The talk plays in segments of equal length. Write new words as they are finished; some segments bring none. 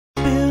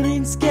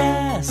Green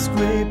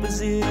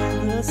skyscrapers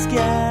in the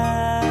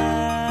sky.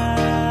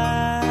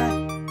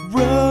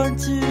 Run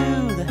to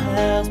the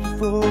house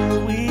before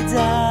we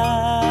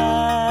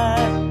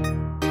die.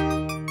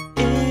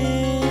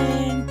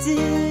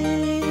 IndieCraft.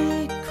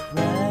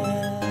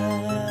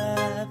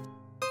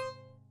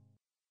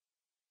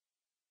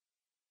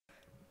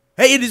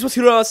 Hey Indies, what's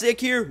going on? Nick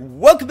here.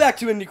 Welcome back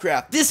to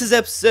IndieCraft. This is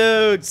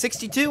episode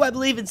 62, I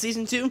believe, in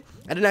season 2.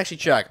 I didn't actually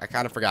check. I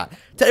kind of forgot.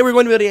 Today we're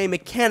going to be building a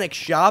mechanic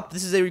shop.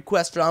 This is a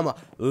request from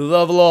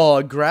the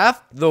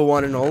Vlogcraft, the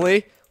one and only.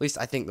 At least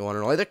I think the one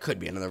and only. There could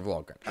be another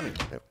Vlogcraft. I mean,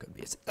 there could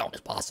be. It's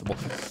always possible.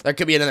 There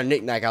could be another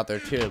Nikc-Nack out there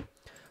too.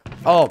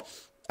 Oh,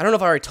 I don't know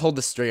if I already told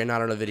this story or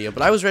not on a video,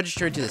 but I was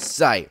registered to the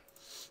site.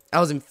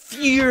 I was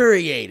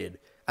infuriated.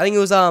 I think it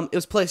was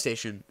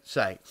PlayStation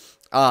site.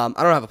 I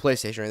don't have a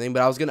PlayStation or anything,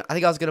 but I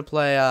think I was gonna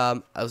play,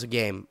 it was a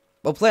game.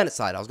 Well, Planet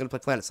Side. I was gonna play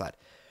Planet Side.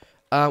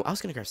 I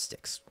was gonna grab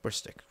sticks. Where's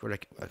sticks? I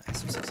have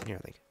some sticks in here, I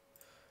think.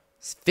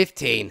 It's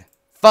 15.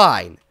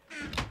 Fine.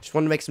 Just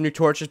wanted to make some new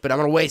torches, but I'm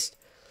gonna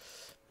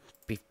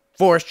be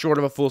forced short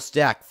of a full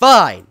stack.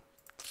 Fine.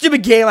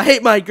 Stupid game. I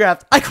hate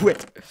Minecraft. I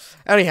quit.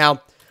 Anyhow,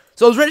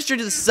 so I was registered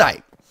to the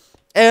site,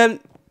 and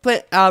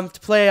to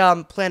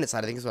play Planet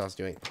Side. I think is what I was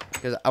doing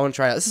because I want to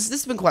try out. This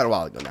has been quite a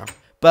while ago now,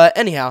 but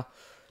anyhow,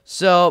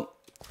 so.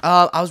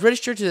 I was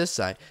registered to this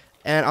site,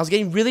 and I was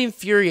getting really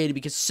infuriated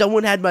because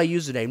someone had my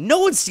username. No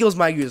one steals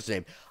my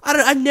username.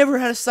 I've never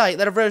had a site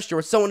that I've registered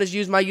where someone has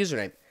used my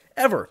username.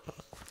 Ever.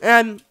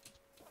 And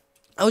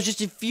I was just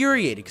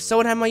infuriated because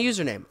someone had my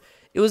username.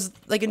 It was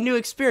like a new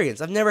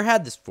experience. I've never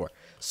had this before.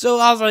 So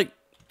I was like,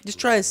 just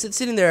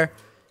sitting there,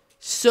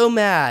 so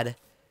mad.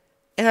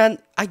 And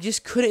I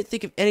just couldn't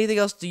think of anything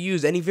else to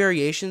use. Any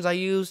variations I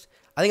used.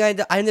 I think I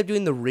ended up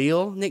doing the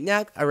real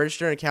Nikc-Nack. I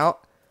registered an account.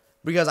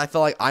 Because I feel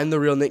like I'm the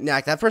real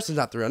Nikc-Nack. That person's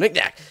not the real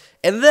Nikc-Nack.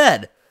 And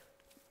then,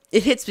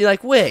 it hits me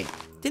like, wait,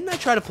 didn't I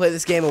try to play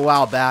this game a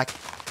while back?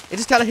 It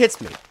just kind of hits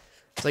me.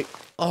 It's like,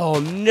 oh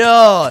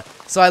no.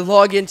 So I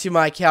log into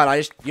my account. I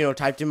just,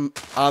 typed in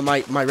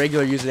my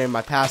regular username and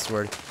my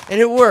password.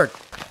 And it worked.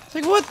 It's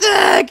like, what the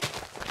heck?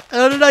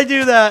 How did I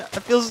do that?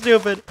 I feel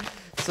stupid.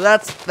 So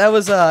that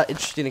was an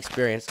interesting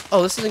experience.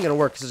 Oh, this isn't going to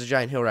work because there's a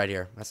giant hill right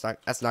here. That's not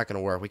going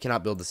to work. We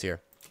cannot build this here.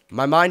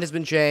 My mind has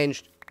been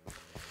changed.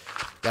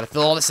 Gotta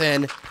fill all this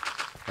in.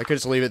 I could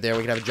just leave it there.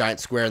 We could have a giant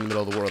square in the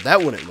middle of the world.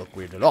 That wouldn't look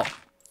weird at all.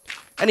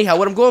 Anyhow,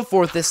 what I'm going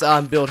for with this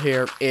build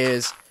here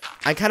is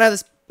I kind of have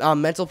this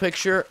mental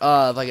picture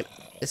of like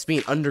it's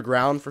being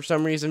underground for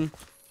some reason.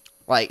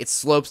 Like it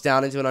slopes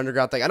down into an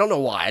underground thing. I don't know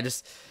why.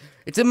 It's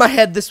in my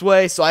head this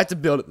way, so I have to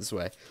build it this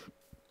way.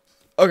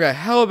 Okay,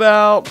 how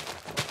about?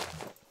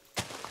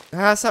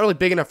 It's not really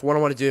big enough for what I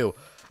want to do.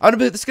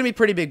 This is gonna be a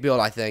pretty big build,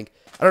 I think.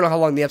 I don't know how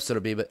long the episode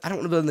will be, but I don't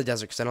want to build in the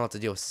desert because I don't have to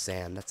deal with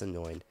sand. That's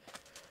annoying.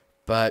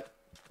 But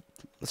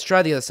let's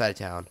try the other side of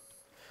town.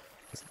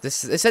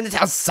 This end of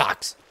town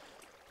sucks.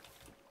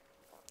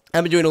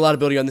 I've been doing a lot of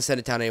building on this end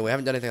of town anyway. I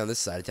haven't done anything on this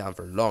side of town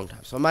for a long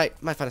time, so I might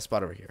find a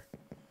spot over here.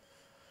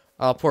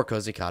 Oh, poor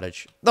cozy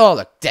cottage. Oh,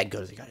 the dead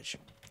cozy cottage.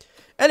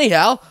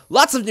 Anyhow,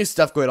 lots of new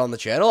stuff going on the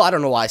channel. I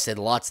don't know why I said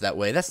lots that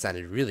way. That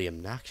sounded really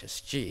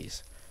obnoxious.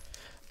 Jeez.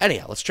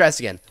 Anyhow, let's try this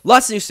again.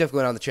 Lots of new stuff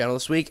going on the channel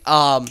this week.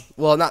 Well,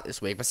 not this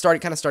week, but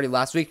kind of started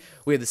last week.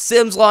 We had The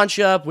Sims launch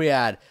up. We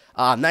had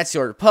Knights of the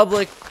Old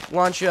Republic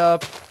launch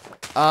up.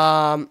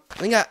 I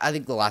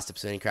think the last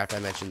episode of IndieCraft I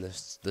mentioned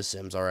The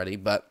Sims already,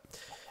 but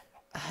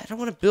I don't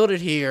want to build it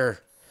here.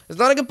 It's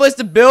not a good place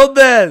to build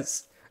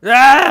this.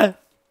 Ah!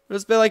 I'll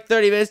spend like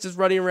 30 minutes just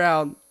running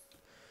around.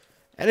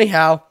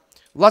 Anyhow,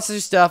 lots of new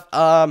stuff.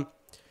 I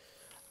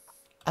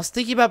was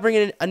thinking about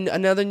bringing in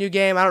another new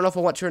game. I don't know if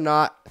I want to or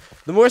not.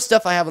 The more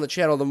stuff I have on the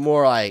channel, the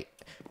more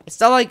it's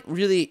not like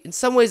really, in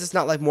some ways it's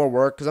not like more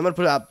work, because I'm going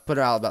to put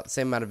out about the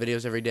same amount of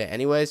videos every day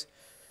anyways.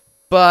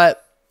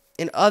 But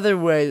in other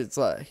ways, it's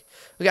like,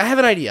 okay, I have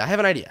an idea.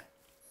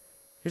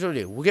 Here's what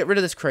we'll do. We'll get rid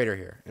of this crater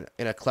here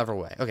in a clever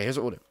way. Okay, here's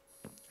what we'll do.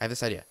 I have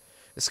this idea.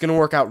 It's going to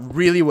work out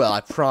really well,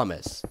 I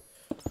promise.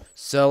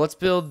 So let's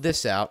build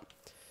this out.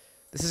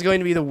 This is going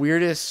to be the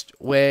weirdest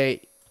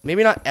way,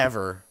 maybe not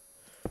ever,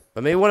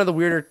 but maybe one of the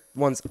weirder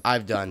ones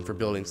I've done for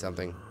building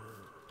something.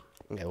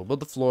 Okay, we'll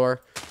build the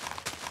floor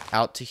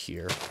out to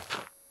here.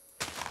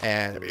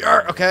 And there we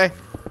are, okay.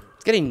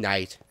 It's getting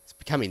night. It's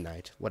becoming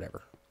night.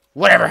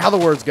 Whatever, how the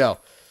words go.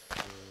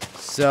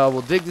 So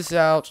we'll dig this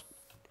out.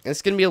 And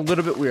it's going to be a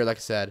little bit weird, like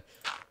I said.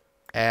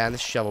 And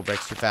this shovel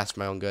breaks too fast for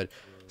my own good.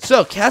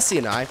 So, Cassie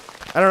and I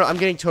don't know, I'm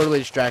getting totally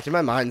distracted.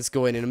 My mind's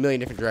going in a million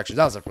different directions.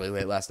 I was up really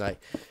late last night.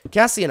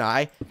 Cassie and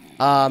I,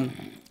 have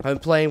been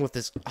playing with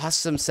this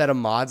awesome set of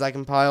mods I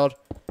compiled.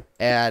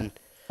 And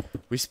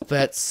we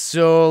spent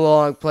so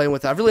long playing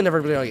with it. I've really never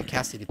been able to get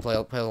Cassie to play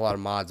a lot of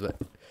mods, but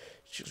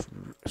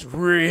it's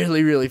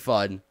really, really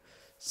fun.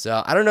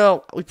 So, I don't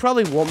know. We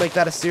probably won't make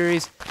that a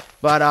series.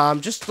 But,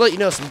 just to let you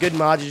know, some good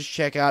mods. Just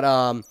check out,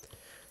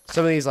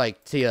 some of these,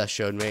 like, Tia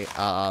showed me.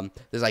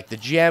 There's, like, the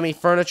Jammy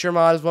Furniture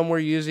mod is one we're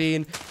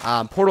using.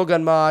 Portal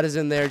Gun mod is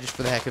in there just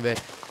for the heck of it.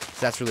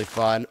 So that's really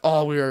fun.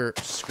 Oh, we were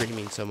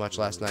screaming so much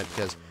last night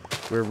because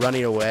We were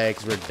running away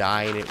because we were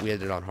dying. We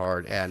had it on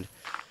hard, and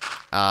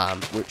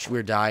we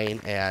were dying,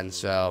 and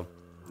so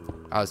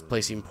I was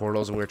placing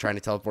portals, and we were trying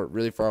to teleport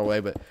really far away,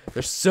 but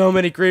there's so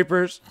many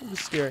creepers. It was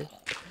scary.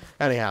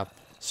 Anyhow,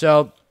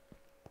 so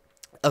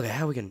okay,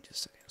 how are we gonna do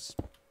this?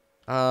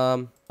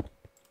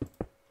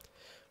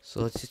 So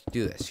let's just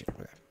do this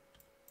here.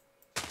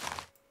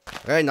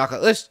 Okay, knock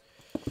out list.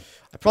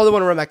 I probably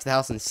want to run back to the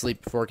house and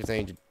sleep before it gets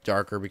any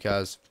darker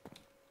because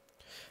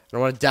I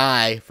don't want to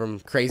die from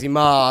crazy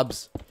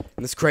mobs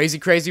in this crazy,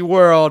 crazy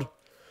world.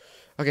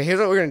 Okay, here's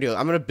what we're gonna do.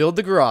 I'm gonna build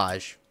the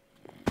garage.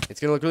 It's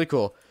gonna look really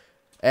cool,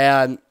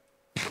 and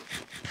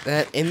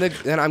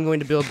then I'm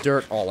going to build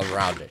dirt all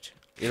around it.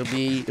 It'll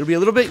be a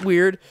little bit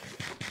weird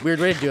way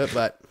to do it,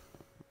 but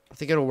I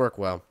think it'll work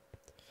well.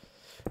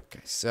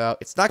 Okay, so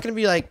it's not gonna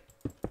be like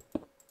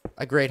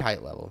a great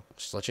height level.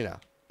 Just to let you know.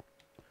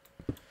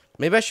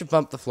 Maybe I should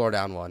bump the floor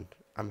down one.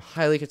 I'm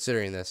highly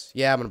considering this.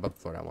 Yeah, I'm gonna bump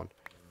the floor down one.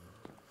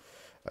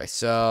 Okay,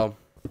 so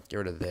get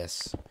rid of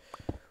this.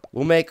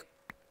 We'll make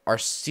our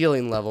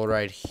ceiling level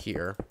right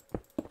here.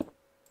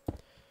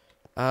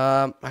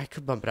 I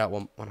could bump it out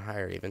one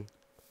higher even.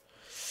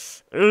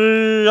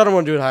 I don't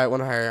want to do it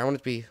one higher. I want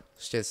it to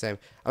stay the same.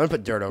 I'm gonna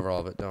put dirt over all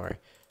of it. Don't worry.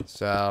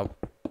 So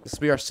this will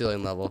be our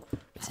ceiling level.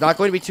 It's not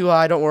going to be too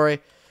high. Don't worry.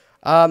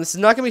 This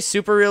is not gonna be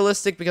super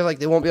realistic because like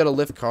they won't be able to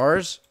lift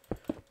cars.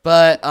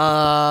 But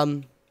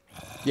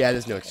yeah,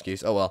 there's no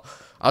excuse. Oh well.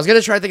 I was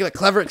gonna try to think of a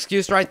clever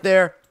excuse right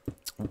there.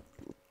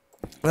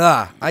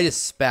 I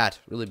just spat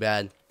really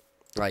bad,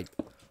 like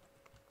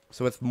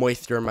so with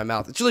moisture in my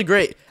mouth. It's really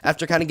great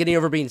after kind of getting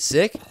over being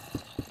sick.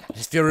 I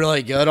just feel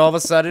really good all of a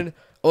sudden.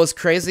 Oh, it's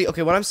crazy.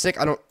 Okay, when I'm sick,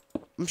 I'm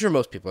sure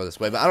most people are this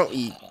way, but I don't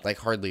eat like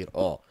hardly at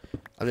all.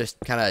 I'm just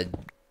kind of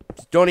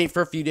don't eat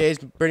for a few days,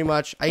 pretty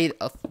much. I eat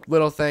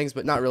little things,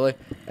 but not really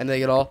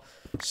anything at all.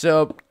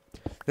 So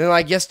then,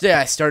 like yesterday,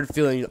 I started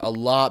feeling a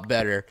lot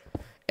better,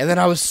 and then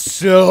I was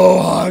so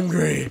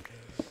hungry,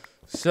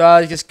 so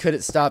I just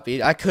couldn't stop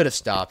eating. I could have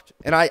stopped,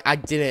 and I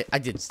didn't. I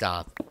did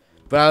stop,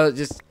 but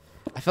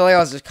I felt like I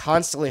was just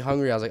constantly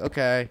hungry. I was like,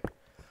 okay,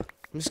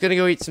 I'm just gonna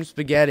go eat some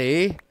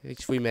spaghetti,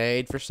 which we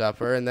made for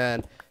supper, and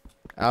then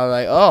I was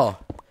like, oh,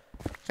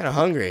 I'm kind of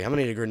hungry. I'm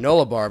gonna eat a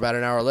granola bar about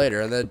an hour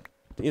later, and then,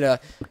 you know,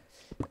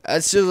 I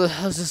was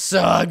just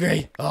so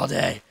hungry all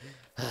day.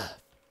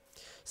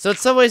 So in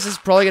some ways, this is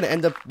probably gonna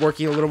end up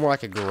working a little more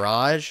like a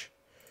garage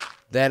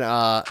than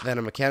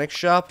a mechanic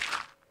shop.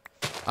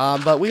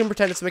 But we can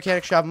pretend it's a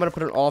mechanic shop. I'm gonna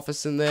put an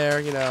office in there,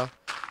 you know,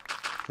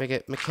 make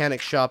it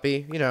mechanic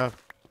shoppy, you know.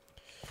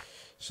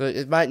 So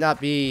it might not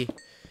be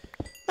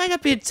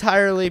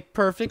entirely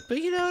perfect, but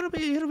you know,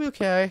 it'll be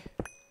okay.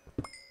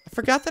 I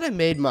forgot that I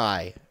made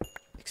my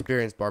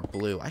experience bar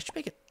blue. I should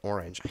make it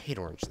orange. I hate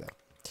orange though,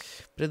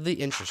 but it'd be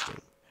interesting.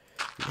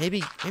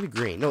 Maybe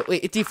green. No,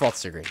 wait, it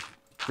defaults to green.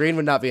 Green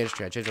would not be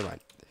interesting. I changed my mind.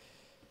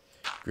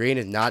 Green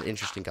is not an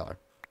interesting color.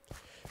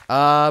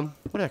 What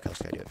other colors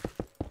can I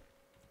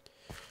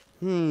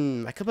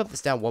do? I could put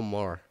this down one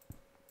more.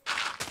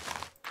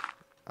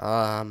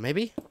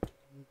 Maybe?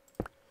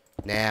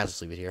 Nah, I'll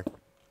just leave it here.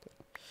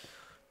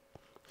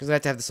 Because I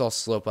have to have this all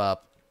slope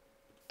up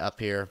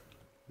here.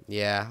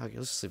 Yeah, okay,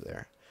 let's just leave it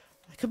there.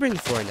 I could bring the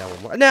flooring down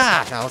one more.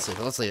 Nah, let's leave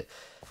it. Let's leave it.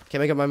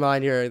 Can't make up my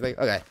mind here. Like,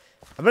 okay.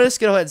 I'm gonna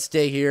just go ahead and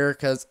stay here,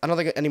 because I don't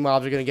think any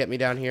mobs are gonna get me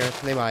down here.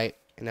 They might.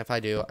 And if I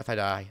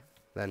die,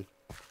 then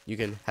you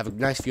can have a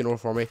nice funeral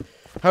for me.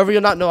 However,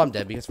 you'll not know I'm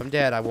dead, because if I'm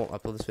dead, I won't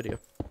upload this video.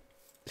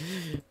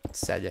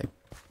 It's a sad day.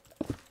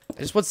 I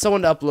just want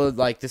someone to upload,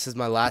 like, this is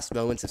my last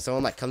moments. If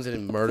someone, like, comes in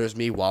and murders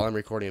me while I'm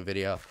recording a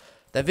video,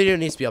 that video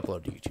needs to be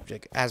uploaded to YouTube,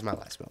 like, as my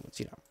last moments,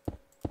 you know.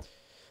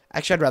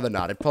 Actually, I'd rather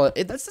not.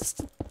 That's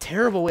just a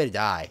terrible way to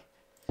die.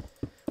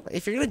 Like,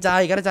 if you're gonna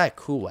die, you gotta die a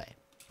cool way.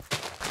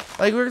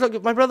 Like,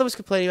 my brother was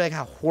complaining, like,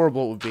 how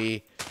horrible it would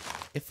be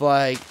if,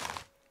 like,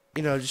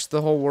 you know, just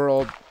the whole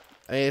world,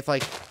 I mean, if,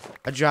 like,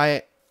 a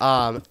giant,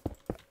 I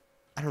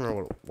don't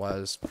remember what it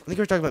was. I think we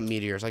were talking about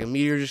meteors. Like, a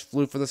meteor just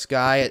flew from the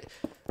sky,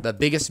 the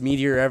biggest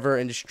meteor ever,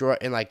 and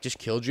like, just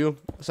killed you,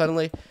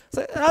 suddenly.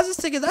 So I was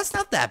just thinking, that's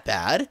not that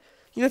bad.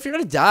 You know, if you're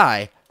gonna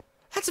die,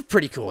 that's a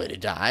pretty cool way to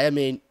die. I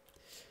mean,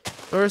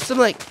 or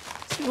something like,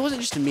 it wasn't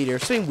just a meteor,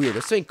 it was something weird, it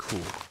was something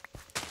cool.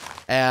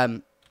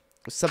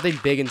 Something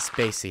big and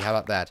spacey, how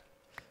about that?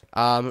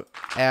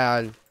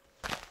 And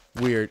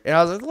weird. And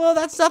I was like, well,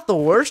 that's not the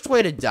worst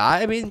way to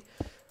die. I mean,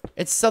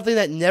 it's something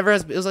that never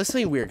has, it was like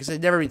something weird, because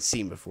I'd never been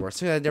seen before.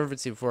 Something I'd never been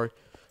seen before.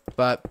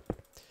 But,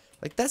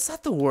 like, that's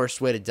not the worst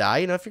way to die,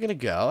 you know, if you're gonna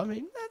go. I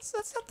mean, it's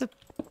not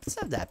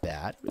that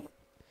bad. I mean,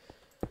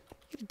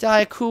 you can die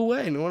a cool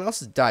way. No one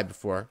else has died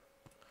before. I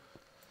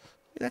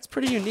mean, that's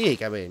pretty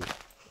unique, I mean.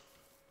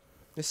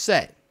 Just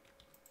saying.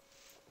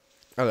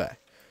 Okay.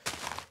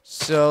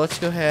 So, let's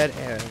go ahead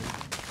and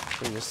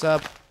bring this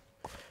up.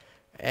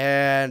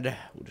 And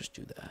we'll just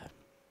do that.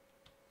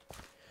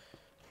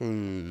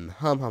 Hum.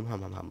 Let's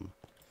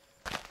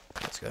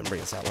go ahead and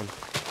bring this out one.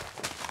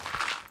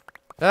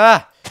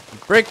 Ah! You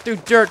break through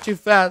dirt too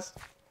fast.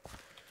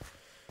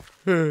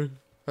 Okay.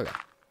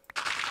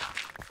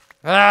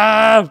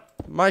 Ah!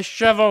 My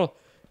shovel!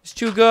 It's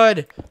too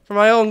good for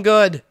my own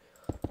good.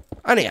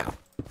 Anyhow.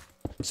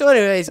 So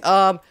anyways,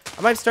 I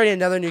might be starting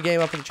another new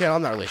game up on the channel.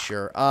 I'm not really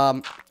sure.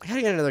 I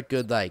gotta get another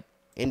good, like,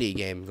 indie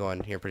game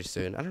going here pretty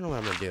soon. I don't know what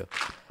I'm gonna do.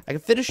 I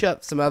can finish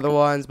up some other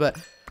ones, but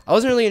I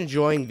wasn't really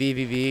enjoying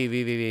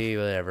VVV,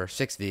 whatever,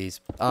 6Vs.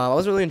 I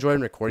wasn't really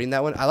enjoying recording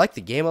that one. I like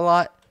the game a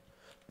lot,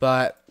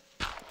 but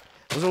I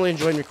wasn't really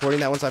enjoying recording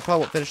that one, so I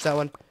probably won't finish that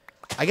one.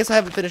 I guess I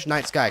haven't finished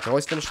Night Sky. I can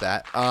always finish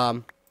that. I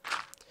don't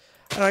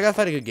know, I gotta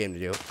find a good game to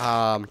do.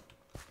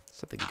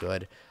 Something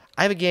good.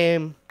 I have a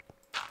game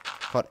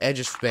called Edge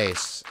of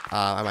Space.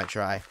 I might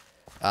try.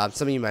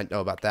 Some of you might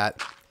know about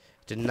that.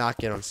 Did not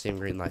get on Steam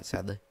Greenlight,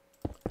 sadly.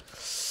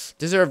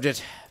 Deserved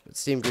it, but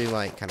Steam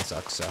Greenlight kind of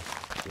sucks, so,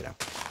 you know,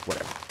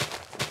 whatever.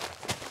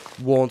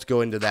 Won't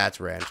go into that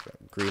rant,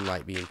 but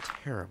Greenlight being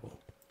terrible.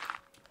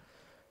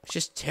 It's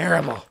just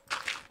terrible.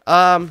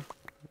 Okay,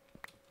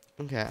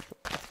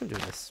 I'm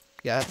doing this.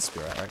 Yeah, that's the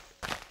spirit, right?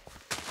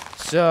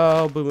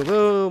 So, boom, boom,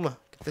 boom.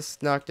 Get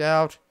this knocked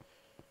out.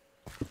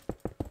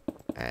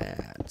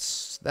 And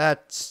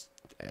that's...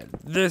 And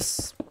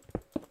this.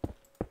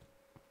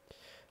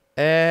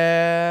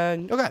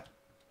 And okay.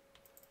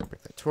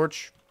 Break that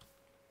torch.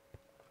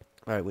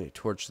 Alright, we need a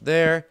torch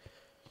there.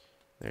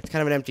 It's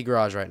kind of an empty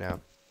garage right now.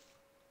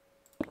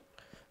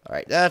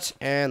 Alright, that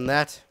and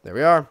that. There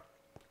we are.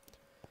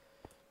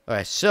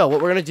 Alright, so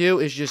what we're gonna do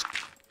is just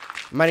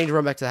I might need to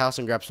run back to the house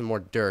and grab some more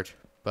dirt,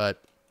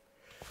 but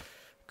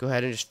go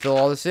ahead and just fill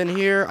all this in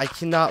here. I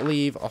cannot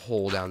leave a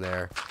hole down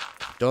there.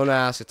 Don't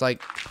ask. It's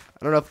like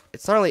I don't know if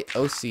it's not really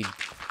OCD.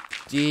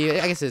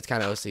 I guess it's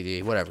kind of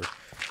OCD. Whatever.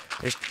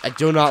 I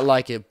do not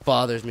like it. It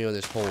bothers me when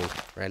there's holes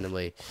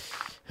randomly.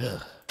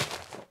 It's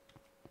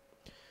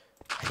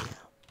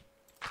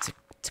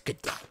a good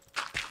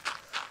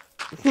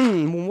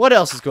game. What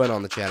else is going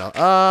on the channel?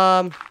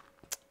 I'll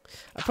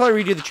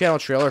probably redo the channel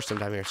trailer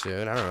sometime here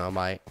soon. I don't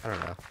know. I don't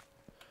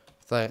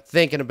know.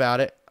 Thinking about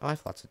it. Oh, I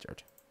have lots of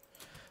dirt.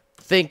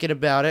 Thinking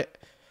about it.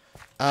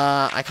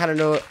 I kind of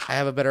know. I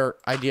have a better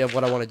idea of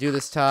what I want to do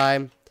this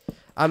time.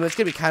 It's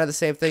gonna be kind of the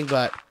same thing,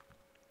 but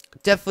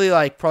definitely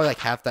probably like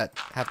half the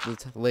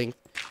length.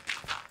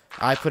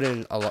 I put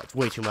in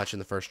way too much in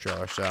the first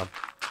trailer, so.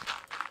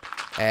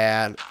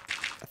 And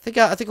I think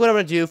what I'm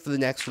gonna do for the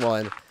next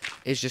one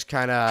is just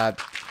kind of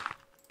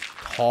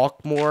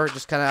talk more.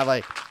 Just kind of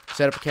like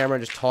set up a camera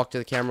and just talk to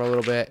the camera a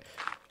little bit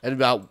and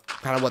about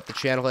kind of what the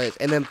channel is,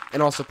 and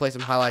also play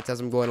some highlights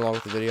as I'm going along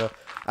with the video.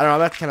 I don't know. I'm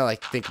gonna have to kind of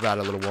like think about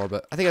it a little more,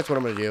 but I think that's what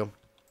I'm gonna do.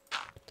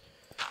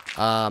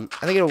 I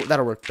think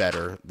that'll work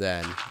better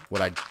than what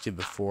I did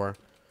before.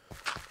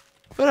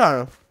 But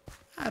I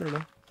don't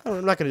know.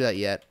 I'm not gonna do that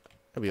yet.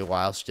 It'll be a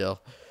while still.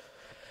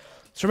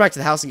 Let's run back to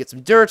the house and get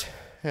some dirt,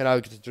 and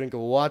I'll get a drink of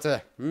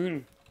water.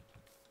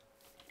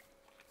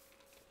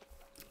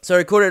 So I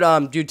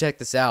recorded Dude Check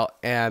This Out,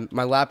 and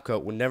my lab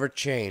coat would never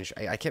change.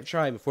 I kept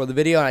trying before the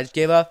video, and I just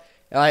gave up.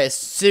 And as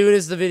soon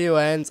as the video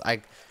ends,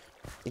 it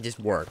just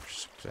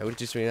works. So I went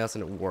to do something else,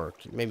 and it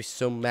worked. It made me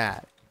so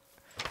mad.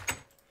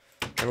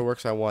 Never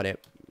works how I want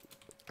it.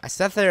 I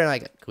sat there and I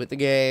quit the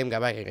game, got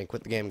back in,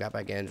 quit the game, got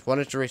back in. Just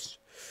wanted to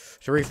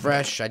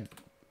refresh.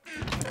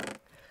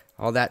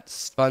 All that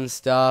fun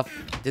stuff.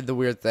 Did the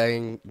weird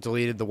thing.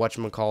 Deleted the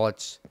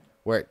whatchamacallits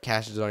where it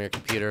caches it on your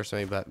computer or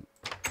something, but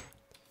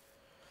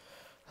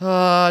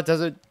it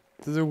doesn't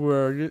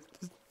work.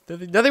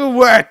 Nothing will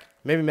work.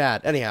 Made me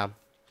mad. Anyhow,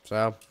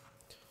 so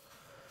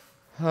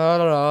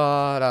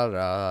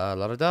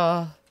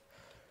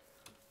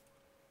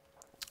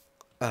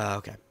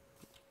okay.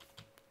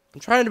 I'm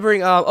trying to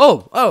bring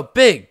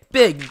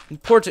big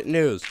important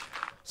news.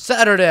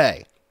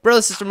 Saturday,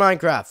 Brother Sister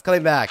Minecraft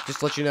coming back. Just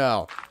to let you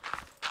know.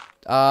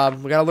 We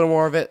got a little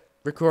more of it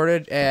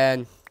recorded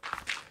and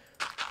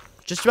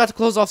just about to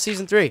close off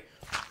season 3,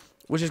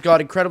 which has gone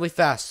incredibly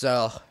fast.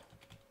 So,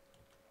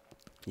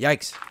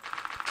 yikes.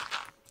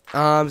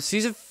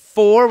 Season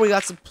 4, we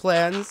got some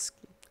plans.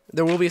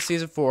 There will be a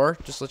season 4.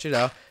 Just to let you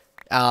know.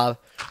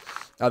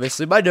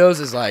 Obviously, my nose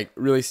is like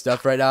really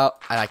stuffed right now,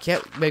 and I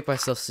can't make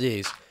myself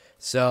sneeze.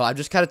 So I'm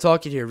just kind of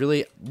talking here,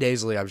 really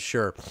nasally, I'm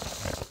sure.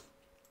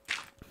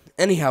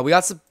 Anyhow, we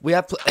have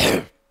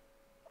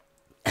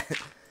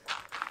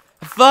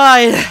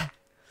fine.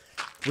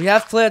 We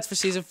have plans for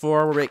season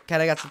 4. We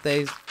kind of got some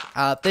things.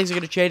 Things are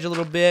gonna change a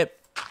little bit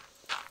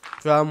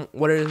from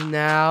what it is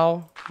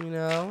now. You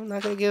know, I'm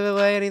not gonna give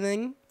away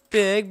anything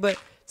big, but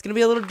it's gonna be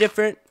a little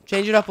different.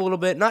 Change it up a little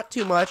bit, not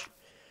too much.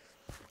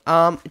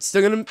 It's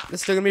still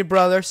gonna be a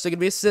brother, still gonna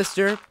be a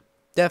sister.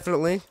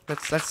 Definitely.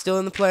 That's still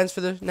in the plans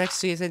for the next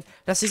season.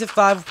 Now, season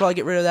 5, we'll probably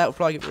get rid of that. We'll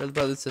probably get rid of the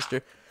brother and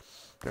sister.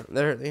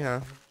 They're, you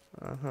know,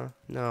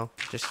 no,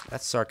 just,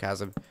 that's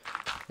sarcasm,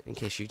 in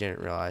case you didn't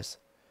realize.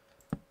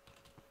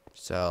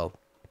 So,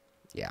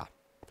 yeah.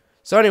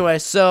 So, anyway, I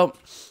don't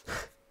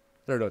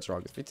know what's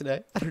wrong with me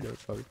today. I don't know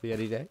what's wrong with me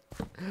any day.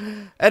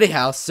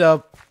 Anyhow,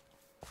 so,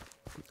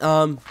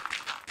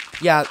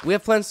 yeah, we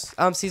have plans,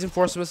 season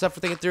 4, some stuff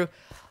we're thinking through.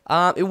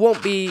 It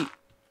won't be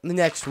the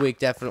next week,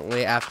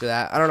 definitely, after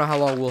that. I don't know how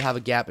long we'll have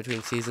a gap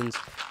between seasons.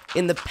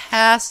 In the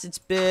past, it's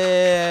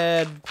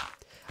been,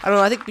 I don't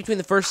know. I think between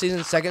the first season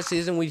and second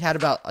season, we had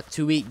about a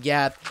 2-week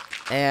gap,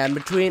 and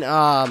between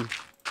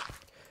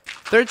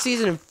third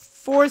season and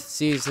fourth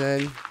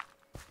season,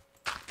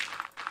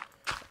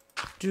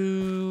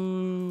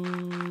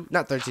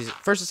 not third season,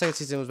 first and second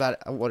season was about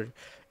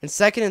and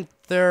second and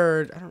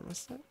third, I don't know,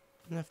 what's that?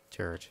 Not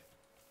third.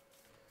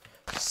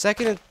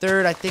 Second and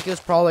third, I think it was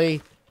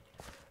probably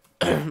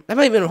that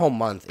might have been a whole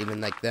month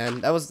even like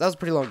then. That was a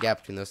pretty long gap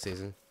between those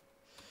seasons.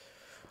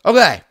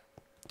 Okay.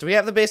 Do we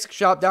have the basic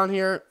shop down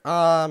here?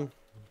 Yeah,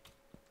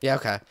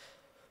 okay.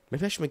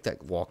 Maybe I should make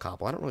that wall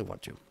cobble. I don't really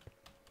want to.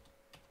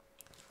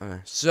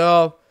 Alright,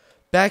 so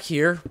back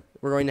here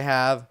we're going to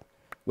have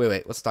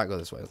wait, let's not go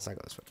this way. Let's not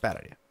go this way. Bad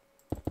idea.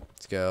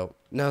 Let's go.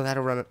 No,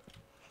 that'll run it.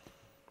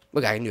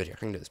 Look, I can do it here. I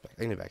can do this back.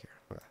 I can do it back here.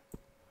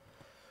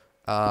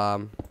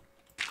 Okay.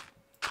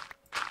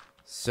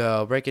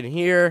 So break in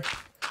here.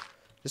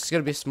 This is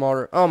gonna be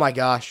smarter. Oh my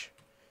gosh.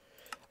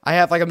 I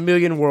have like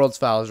 1,000,000 worlds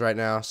files right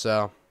now,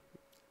 so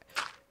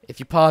if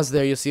you pause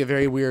there, you'll see a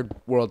very weird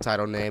world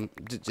title name.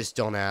 Just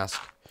don't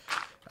ask.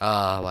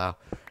 Wow.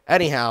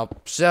 Anyhow,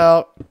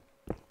 so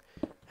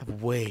I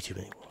have way too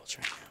many worlds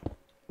right now.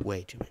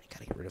 Way too many.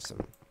 Gotta get rid of some.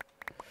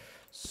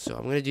 So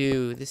I'm gonna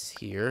do this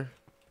here.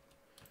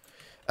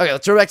 Okay,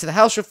 let's go back to the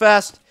house real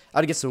fast. I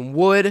gotta get some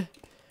wood.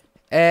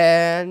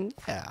 And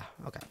yeah,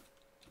 okay.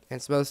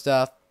 And some other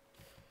stuff.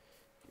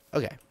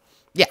 Okay.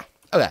 Yeah.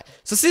 Okay.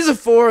 So season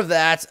 4 of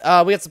that,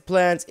 we got some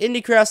plans.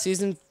 IndieCraft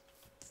season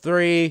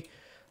 3.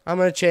 I'm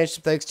gonna change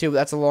some things too, but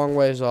that's a long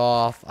ways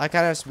off. I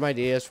kind of have some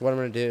ideas for what I'm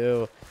gonna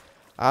do.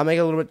 I'll make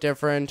it a little bit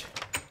different.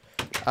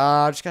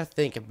 Just gotta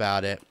think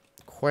about it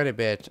quite a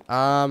bit.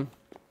 I'm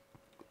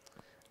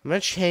gonna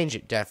change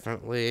it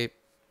definitely.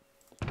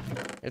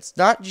 It's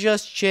not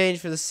just change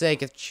for the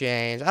sake of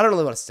change. I don't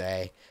really want to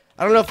say.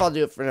 I don't know if I'll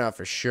do it for now,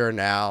 for sure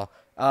now.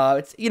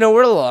 It's, you know,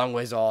 we're a long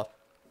ways off.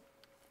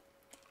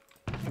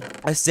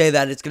 I say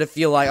that, it's gonna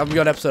feel like I'm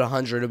going to episode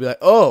 100. It'll be like,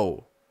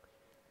 oh,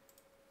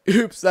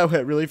 oops, that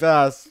went really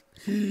fast.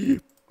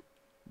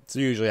 It's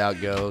usually how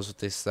it goes with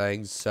these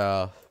things.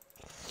 So,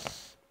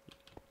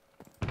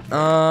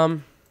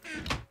 let's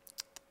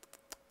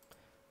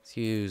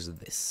use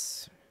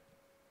this.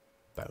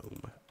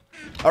 Boom.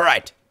 All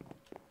right.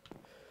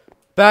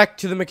 Back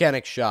to the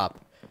mechanic shop.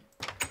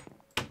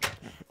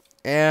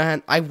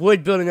 And I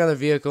would build another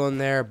vehicle in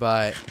there,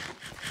 but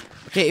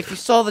okay, if you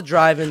saw the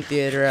drive-in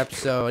theater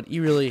episode,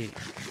 you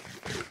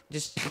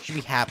should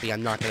be happy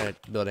I'm not gonna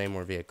build any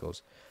more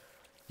vehicles.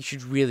 You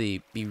should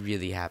really be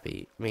really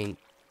happy. I mean,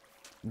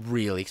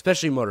 really,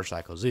 especially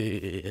motorcycles.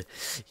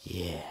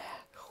 Yeah.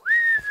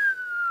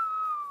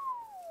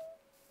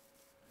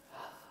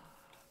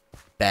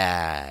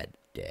 Bad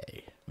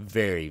day.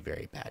 Very,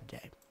 very bad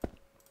day.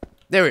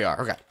 There we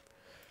are. Okay.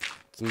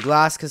 Some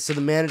glass, so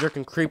the manager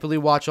can creepily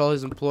watch all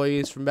his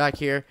employees from back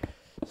here.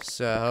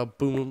 So,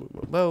 boom,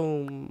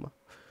 boom.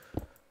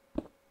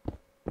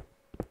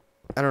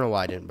 I don't know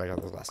why I didn't break out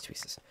those last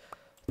pieces.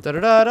 I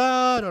don't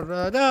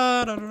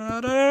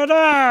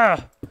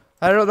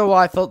know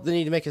why I felt the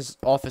need to make his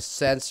office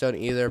sandstone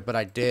either, but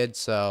I did,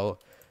 so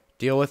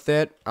deal with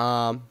it.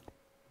 Yeah.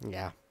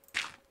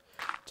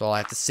 That's all I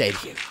have to say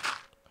to you.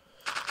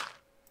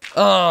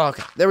 Oh,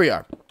 okay. There we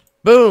are.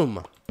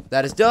 Boom.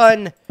 That is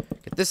done.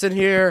 Get this in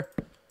here.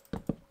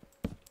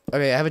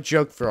 Okay, I have a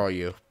joke for all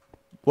you.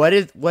 What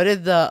did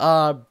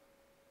the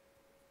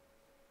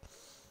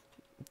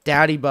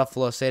daddy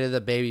buffalo say to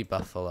the baby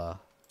buffalo?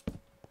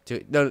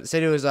 What did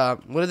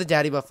the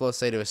daddy buffalo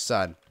say to his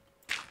son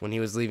when he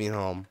was leaving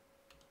home?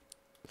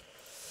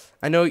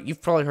 I know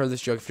you've probably heard this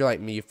joke. If you're like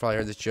me, you've probably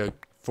heard this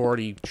joke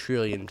 40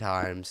 trillion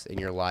times in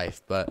your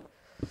life, but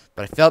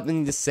I felt the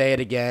need to say it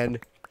again.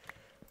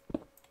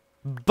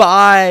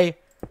 Bye,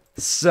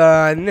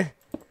 son.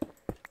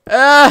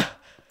 Oh,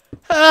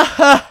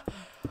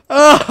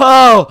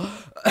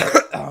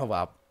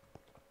 wow.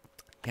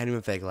 Can't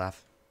even fake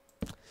laugh.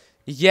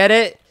 You get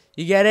it?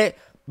 You get it?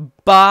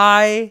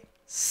 Bye,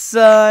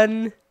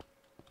 son.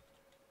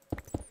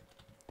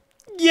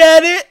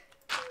 Get it?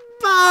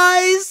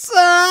 Bye,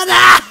 son.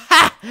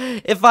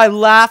 If I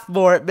laugh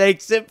more, it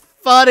makes it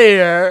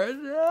funnier.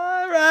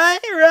 Right?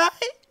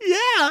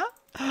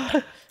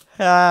 Yeah.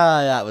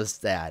 That was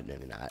sad.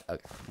 Maybe not.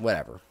 Okay,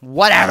 whatever.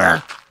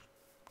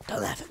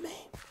 Don't laugh at me.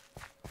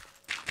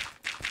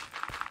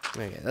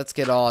 Okay, let's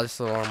get all this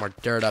little more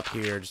dirt up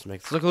here just to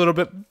make this look a little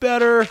bit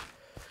better.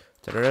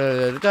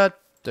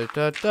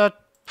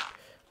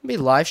 Be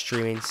live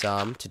streaming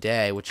some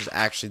today, which is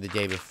actually the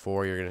day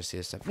before you're gonna see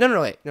this stuff.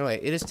 No, wait,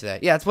 it is today.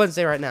 Yeah, it's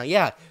Wednesday right now.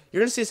 Yeah,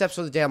 you're gonna see this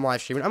episode the day I'm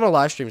live streaming. I'm gonna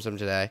live stream some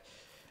today.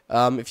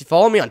 If you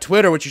follow me on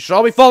Twitter, which you should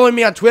all be following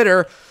me on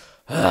Twitter.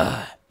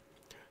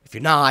 If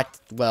you're not,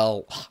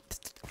 well,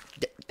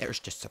 there's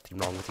just something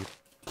wrong with you.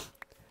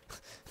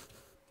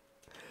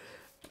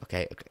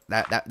 Okay,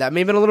 that may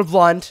have been a little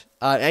blunt.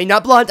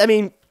 Not blunt, I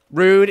mean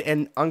rude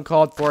and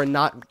uncalled for, and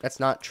that's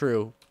not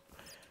true.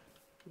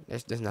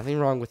 There's nothing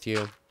wrong with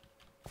you.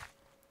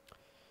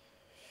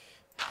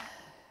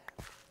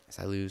 As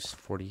I lose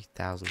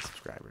 40,000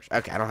 subscribers.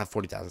 Okay, I don't have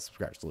 40,000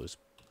 subscribers to lose.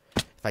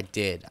 If If I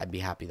did, I'd be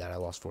happy that I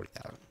lost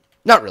 40,000.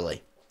 Not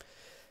really.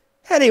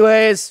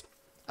 Anyways,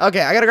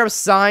 okay, I gotta grab a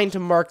sign to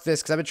mark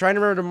this, because I've been trying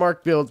to remember to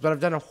mark builds, but I've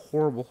done a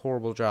horrible,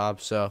 horrible job,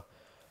 so.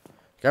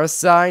 Grab a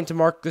sign to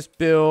mark this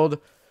build.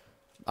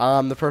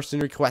 The person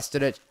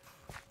requested it.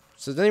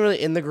 So it's not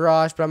really in the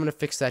garage, but I'm gonna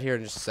fix that here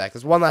in just a sec.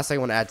 There's one last thing I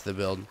want to add to the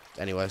build.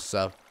 Anyway,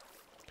 so.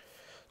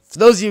 For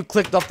those of you who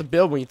clicked off the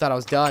build when you thought I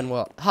was done,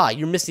 well,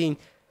 you're missing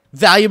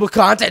valuable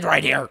content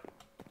right here.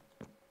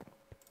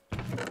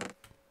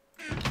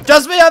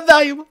 Trust me, I'm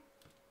valuable.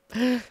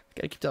 Gotta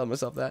keep telling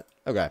myself that.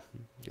 Okay.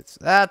 It's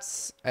that,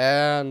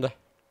 and what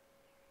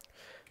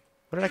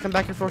did I come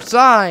back here for?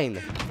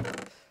 Sign!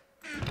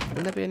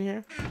 Wouldn't that be in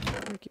here?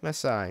 I'm gonna keep my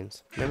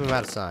signs. Maybe I'm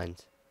out of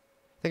signs.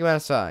 I think I'm out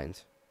of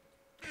signs.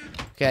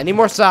 Okay, I need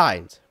more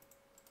signs.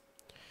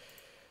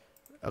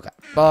 Okay.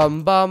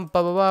 Bum, bum,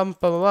 bum, bum,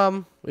 bum,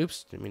 bum.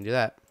 Oops, didn't mean to do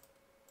that.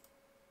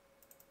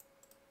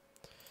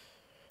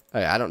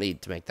 Okay, I don't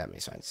need to make that many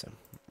signs, so.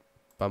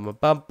 Bum, bum,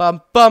 bum,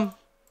 bum, bum,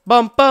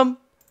 bum, bum.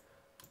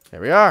 There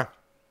we are.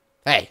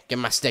 Hey, give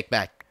my stick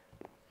back.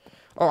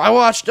 Oh, I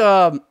watched,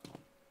 I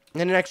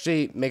didn't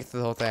actually make it through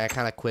the whole thing. I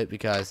kind of quit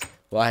because,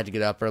 well, I had to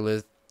get up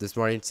early this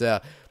morning,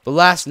 so. But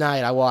last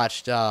night, I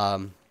watched,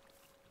 the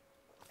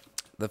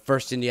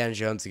first Indiana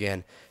Jones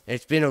again. And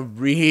it's been a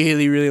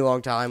really, really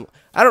long time.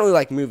 I don't really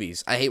like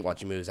movies. I hate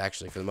watching movies,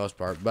 actually, for the most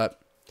part. But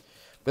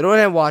when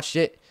I watched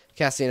it,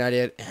 Cassie and I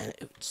did, and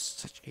it was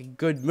such a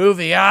good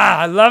movie.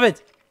 I love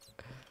it.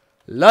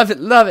 Love it,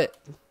 love it.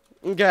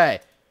 Okay.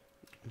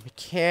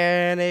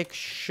 Mechanic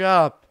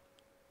shop.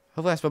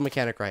 Hopefully I spelled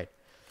mechanic right.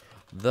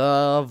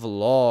 The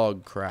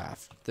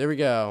Vlogcraft. There we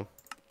go.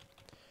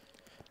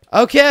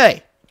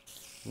 Okay.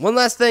 One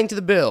last thing to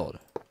the build.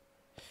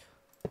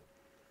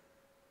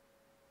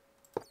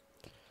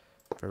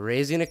 For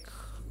lifting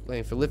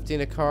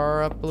a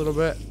car up a little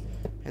bit.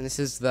 And this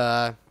is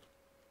the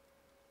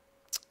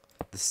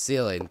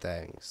ceiling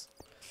things.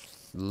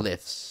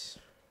 Lifts.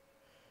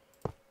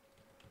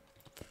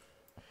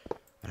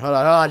 Hold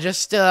on.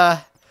 Just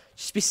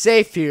be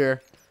safe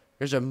here.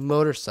 There's a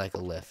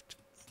motorcycle lift.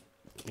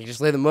 You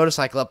just lay the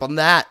motorcycle up on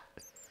that.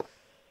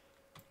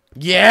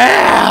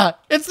 Yeah!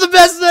 It's the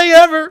best thing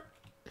ever!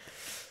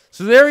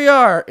 So there we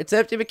are. It's an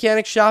empty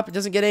mechanic shop. It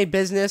doesn't get any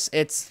business.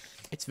 It's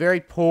very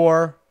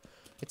poor.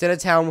 It's in a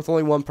town with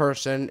only one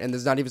person, and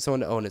there's not even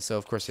someone to own it, so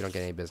of course you don't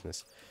get any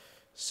business.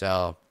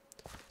 So,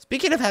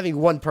 speaking of having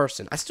one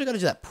person, I still gotta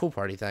do that pool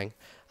party thing.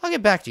 I'll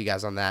get back to you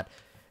guys on that.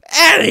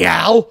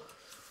 Anyhow,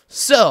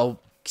 so,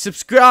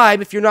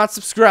 subscribe if you're not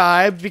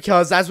subscribed,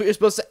 because that's what you're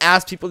supposed to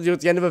ask people to do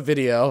at the end of a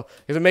video,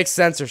 if it makes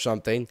sense or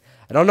something.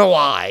 I don't know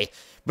why,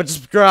 but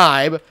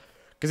subscribe,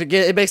 because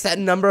it makes that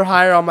number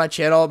higher on my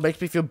channel. It makes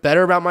me feel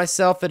better about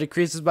myself. It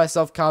increases my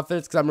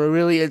self-confidence, because I'm a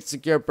really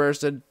insecure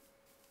person.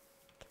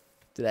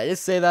 Did I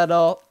just say that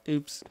all?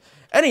 Oops.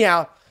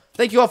 Anyhow,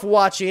 thank you all for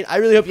watching. I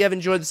really hope you have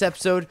enjoyed this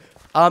episode.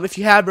 If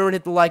you have, remember to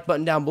hit the like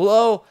button down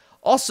below.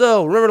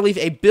 Also, remember to leave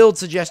a build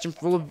suggestion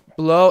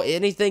below.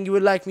 Anything you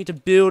would like me to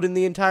build in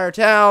the entire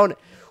town.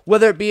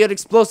 Whether it be an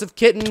explosive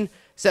kitten,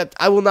 except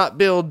I will not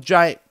build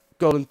giant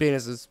golden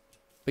penises.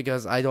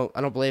 Because I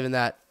don't believe in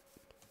that.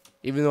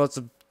 Even though it's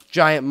a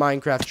giant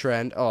Minecraft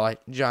trend. Oh,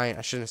 giant.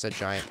 I shouldn't have said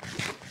giant.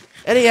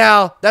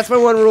 Anyhow, that's my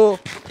one rule.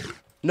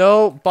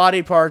 No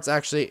body parts,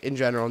 actually, in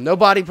general. No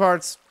body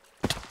parts.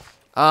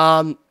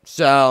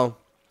 So,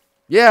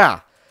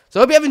 yeah. So,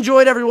 I hope you have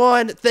enjoyed,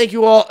 everyone. Thank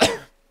you all. I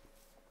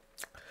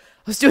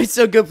was doing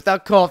so good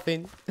without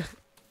coughing. I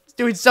was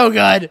doing so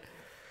good.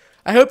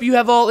 I hope you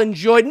have all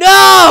enjoyed. No!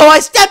 I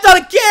stepped on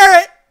a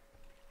carrot!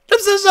 I'm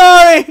so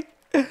sorry!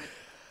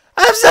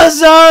 I'm so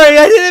sorry!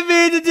 I didn't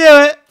mean to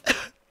do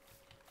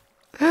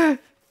it!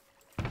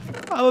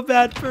 I'm a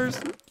bad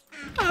person.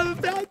 I'm a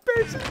bad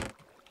person.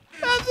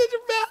 I'm such a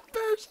bad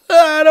person.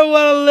 I don't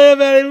want to live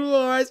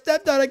anymore. I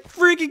stepped on a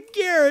freaking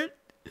carrot.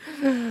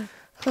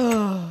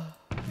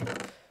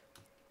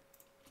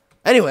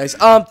 Anyways,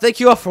 thank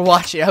you all for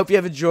watching. I hope you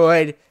have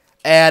enjoyed.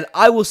 And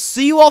I will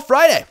see you all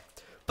Friday.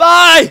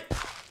 Bye!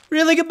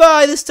 Really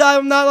goodbye. This time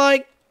I'm not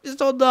like, just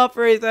holding up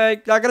or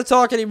anything. Not gonna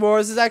talk anymore.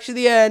 This is actually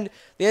the end.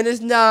 The end is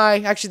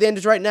nigh. Actually, the end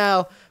is right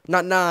now.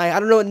 Not nigh. I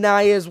don't know what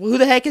nigh is. Who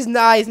the heck is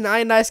nigh? Is nigh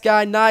a nice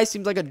guy? Nigh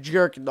seems like a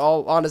jerk in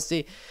all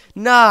honesty.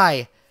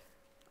 Nigh.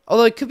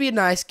 Although it could be a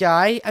nice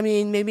guy. I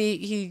mean, maybe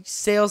he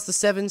sails the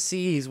 7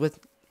 seas with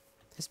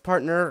his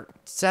partner,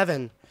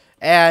 7.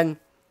 And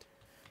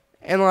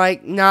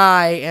like,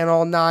 Nye and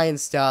all Nye and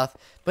stuff.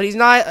 But he's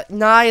not,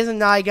 Nye is a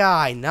Nye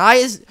guy. Nye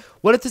is,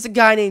 what if there's a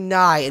guy named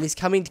Nye and he's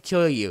coming to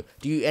kill you?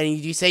 Do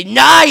you say,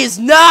 Nye is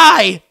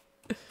Nye?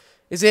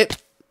 Is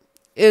that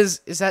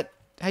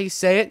how you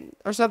say it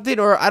or something?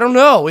 Or, I don't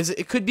know.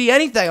 It could be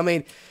anything. I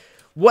mean,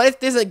 what if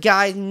there's a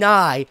guy,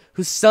 Nye,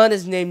 whose son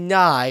is named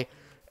Nye,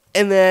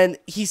 and then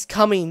he's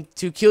coming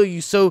to kill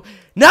you, so,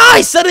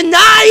 Nye, son of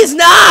Nye is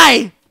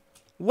Nye!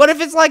 What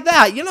if it's like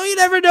that? You know, you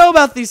never know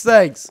about these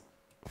things.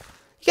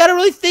 You gotta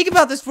really think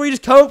about this before you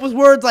just come up with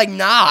words like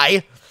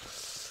Nye.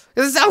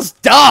 Because it sounds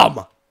dumb.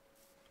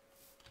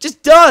 It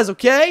just does,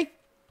 okay?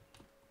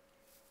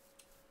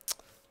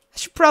 I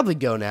should probably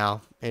go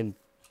now. and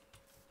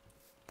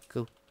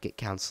go get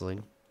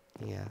counseling.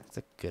 Yeah, it's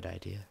a good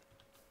idea.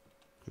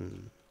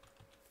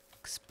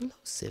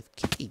 Explosive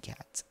kitty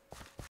cats.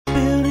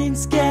 Building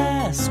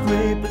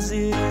skyscrapers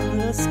in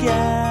the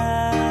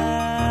sky.